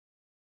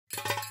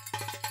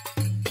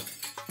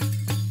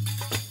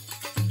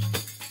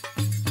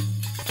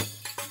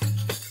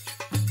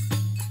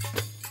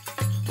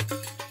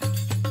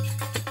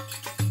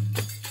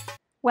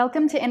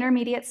Welcome to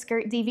Intermediate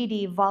Skirt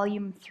DVD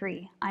Volume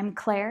 3. I'm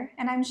Claire.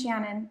 And I'm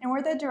Shannon, and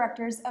we're the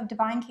directors of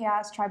Divine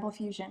Chaos Tribal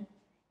Fusion.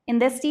 In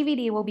this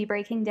DVD, we'll be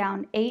breaking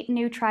down 8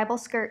 new tribal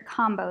skirt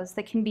combos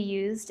that can be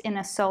used in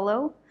a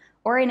solo,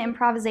 or in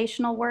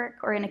improvisational work,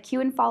 or in a cue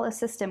and follow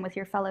system with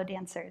your fellow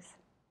dancers.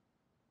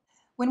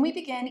 When we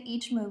begin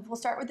each move, we'll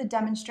start with a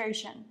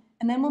demonstration,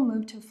 and then we'll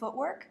move to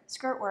footwork,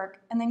 skirt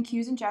work, and then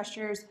cues and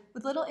gestures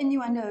with little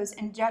innuendos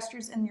and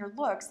gestures in your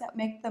looks that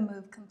make the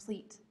move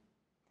complete.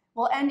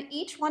 We'll end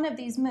each one of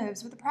these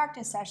moves with a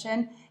practice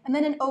session and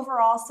then an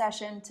overall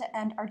session to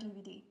end our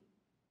DVD.